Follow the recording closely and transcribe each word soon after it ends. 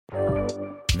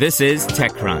This is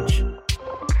TechCrunch.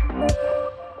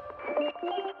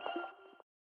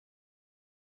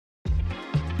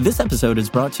 This episode is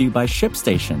brought to you by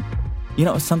ShipStation. You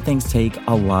know, some things take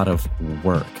a lot of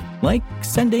work, like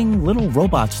sending little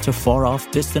robots to far-off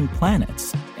distant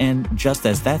planets. And just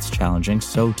as that's challenging,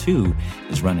 so too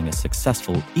is running a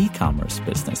successful e-commerce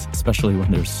business, especially when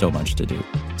there's so much to do.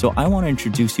 So I want to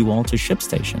introduce you all to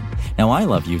ShipStation. Now, I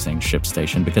love using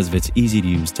ShipStation because of its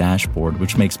easy-to-use dashboard,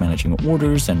 which makes managing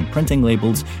orders and printing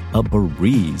labels a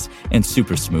breeze and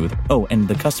super smooth. Oh, and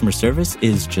the customer service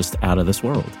is just out of this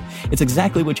world. It's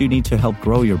exactly what you need to help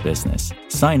grow your business.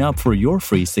 Sign up for your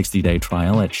free 60-day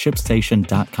trial at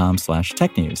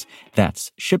shipstation.com/technews.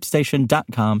 That's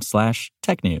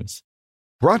shipstation.com/technews.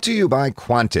 Brought to you by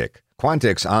Quantic.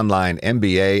 Quantic's online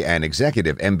MBA and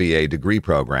executive MBA degree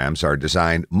programs are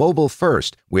designed mobile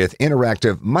first with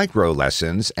interactive micro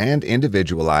lessons and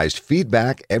individualized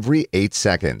feedback every 8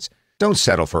 seconds. Don't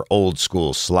settle for old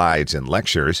school slides and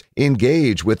lectures.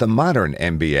 Engage with a modern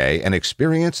MBA and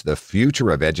experience the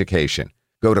future of education.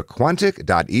 Go to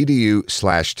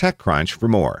quantic.edu/TechCrunch for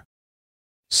more.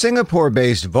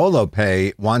 Singapore-based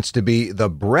Volopay wants to be the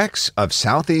Brex of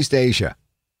Southeast Asia.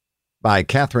 By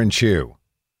Catherine Chu.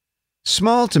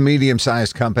 Small to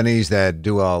medium-sized companies that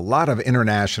do a lot of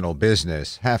international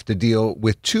business have to deal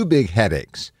with two big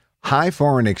headaches: high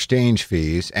foreign exchange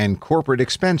fees and corporate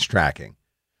expense tracking.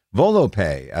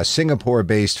 Volopay, a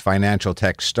Singapore-based financial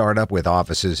tech startup with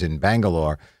offices in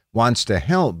Bangalore, wants to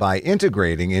help by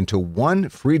integrating into one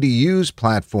free-to-use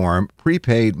platform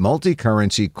prepaid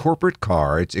multi-currency corporate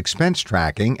cards, expense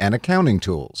tracking, and accounting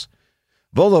tools.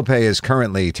 Volopay is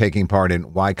currently taking part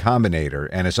in Y Combinator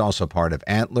and is also part of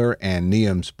Antler and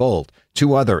Neum's Bolt,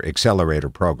 two other accelerator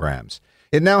programs.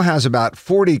 It now has about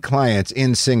 40 clients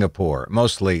in Singapore,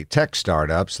 mostly tech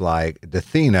startups like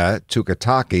Dathina,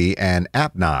 Tukataki, and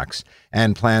Appnox,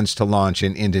 and plans to launch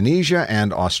in Indonesia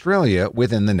and Australia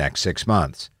within the next 6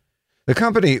 months. The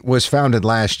company was founded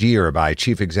last year by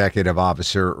Chief Executive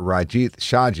Officer Rajith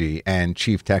Shaji and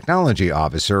Chief Technology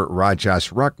Officer Rajas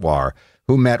Rakwar,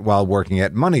 who met while working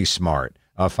at MoneySmart,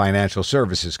 a financial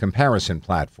services comparison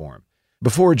platform.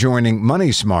 Before joining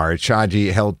MoneySmart,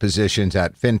 Shaji held positions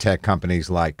at fintech companies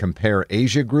like Compare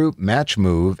Asia Group,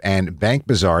 Matchmove, and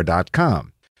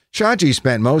BankBazaar.com. Shaji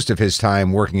spent most of his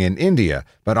time working in India,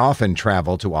 but often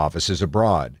traveled to offices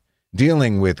abroad.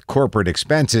 Dealing with corporate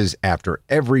expenses after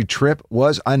every trip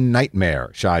was a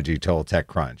nightmare, Shaji told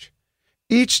TechCrunch.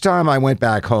 Each time I went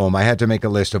back home, I had to make a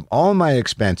list of all my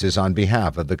expenses on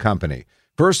behalf of the company.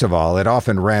 First of all, it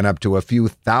often ran up to a few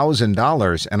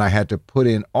 $1,000s, and I had to put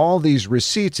in all these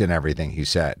receipts and everything, he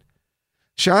said.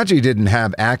 Shaji didn't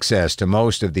have access to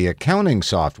most of the accounting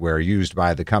software used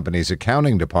by the company's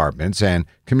accounting departments, and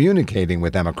communicating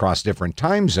with them across different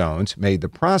time zones made the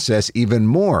process even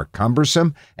more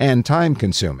cumbersome and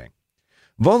time-consuming.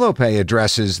 Volopay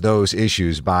addresses those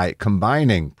issues by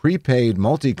combining prepaid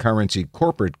multi-currency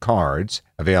corporate cards,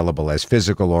 available as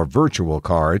physical or virtual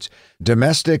cards,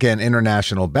 domestic and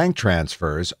international bank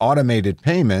transfers, automated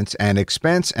payments, and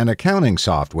expense and accounting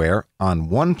software on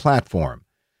one platform.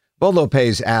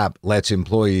 Volopay's app lets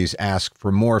employees ask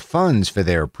for more funds for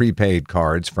their prepaid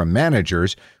cards from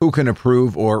managers who can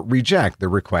approve or reject the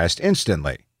request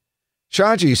instantly.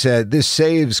 Shaji said this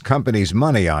saves companies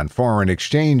money on foreign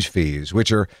exchange fees, which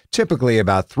are typically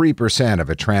about 3% of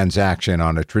a transaction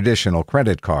on a traditional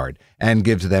credit card, and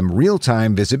gives them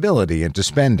real-time visibility into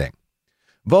spending.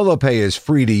 Volopay is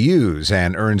free to use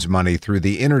and earns money through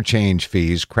the interchange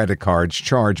fees credit cards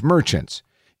charge merchants.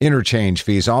 Interchange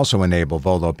fees also enable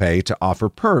Volopay to offer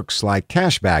perks like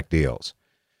cashback deals.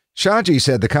 Shaji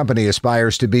said the company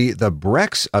aspires to be the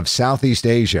Brex of Southeast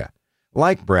Asia.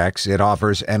 Like Brex, it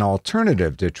offers an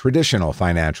alternative to traditional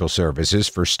financial services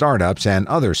for startups and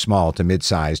other small to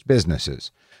mid-sized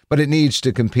businesses. But it needs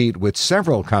to compete with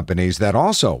several companies that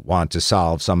also want to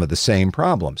solve some of the same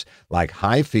problems, like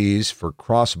high fees for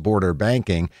cross-border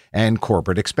banking and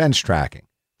corporate expense tracking.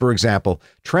 For example,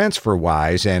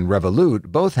 TransferWise and Revolut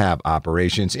both have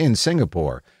operations in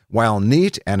Singapore, while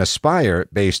Neat and Aspire,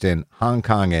 based in Hong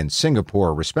Kong and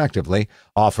Singapore respectively,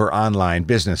 offer online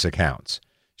business accounts.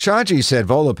 Shaji said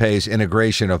Volopay's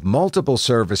integration of multiple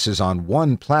services on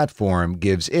one platform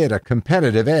gives it a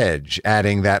competitive edge,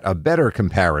 adding that a better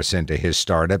comparison to his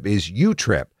startup is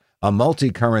Utrip, a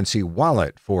multi-currency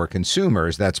wallet for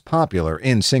consumers that's popular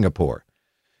in Singapore.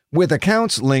 With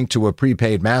accounts linked to a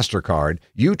prepaid MasterCard,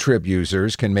 Utrip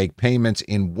users can make payments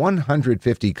in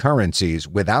 150 currencies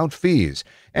without fees,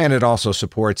 and it also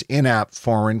supports in-app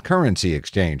foreign currency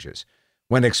exchanges.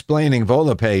 When explaining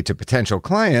Volopay to potential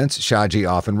clients, Shaji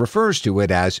often refers to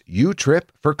it as Utrip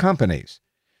for companies.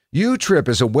 U-Trip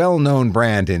is a well-known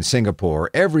brand in Singapore.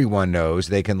 Everyone knows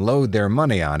they can load their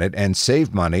money on it and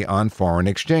save money on foreign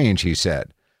exchange, he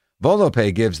said.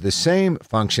 Volopay gives the same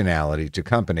functionality to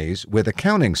companies with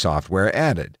accounting software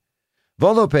added.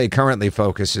 Volopay currently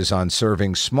focuses on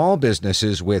serving small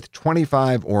businesses with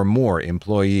 25 or more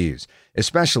employees,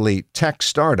 especially tech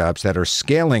startups that are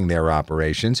scaling their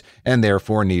operations and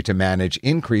therefore need to manage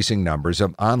increasing numbers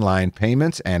of online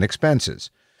payments and expenses.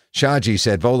 Shaji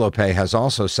said Volopay has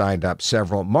also signed up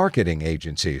several marketing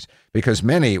agencies because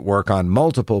many work on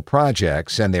multiple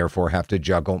projects and therefore have to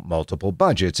juggle multiple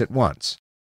budgets at once.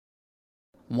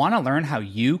 Want to learn how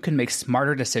you can make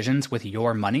smarter decisions with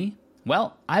your money?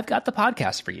 Well, I've got the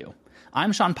podcast for you.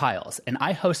 I'm Sean Piles, and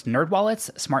I host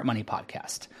NerdWallet's Smart Money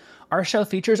Podcast. Our show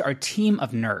features our team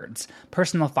of nerds,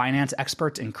 personal finance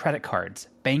experts in credit cards,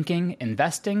 banking,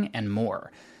 investing, and more.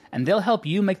 And they'll help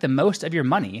you make the most of your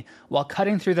money while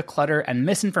cutting through the clutter and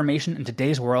misinformation in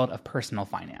today's world of personal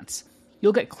finance.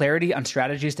 You'll get clarity on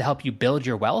strategies to help you build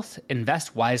your wealth,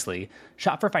 invest wisely,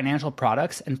 shop for financial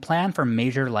products, and plan for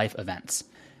major life events.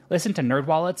 Listen to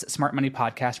NerdWallet's Smart Money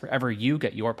Podcast wherever you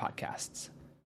get your podcasts.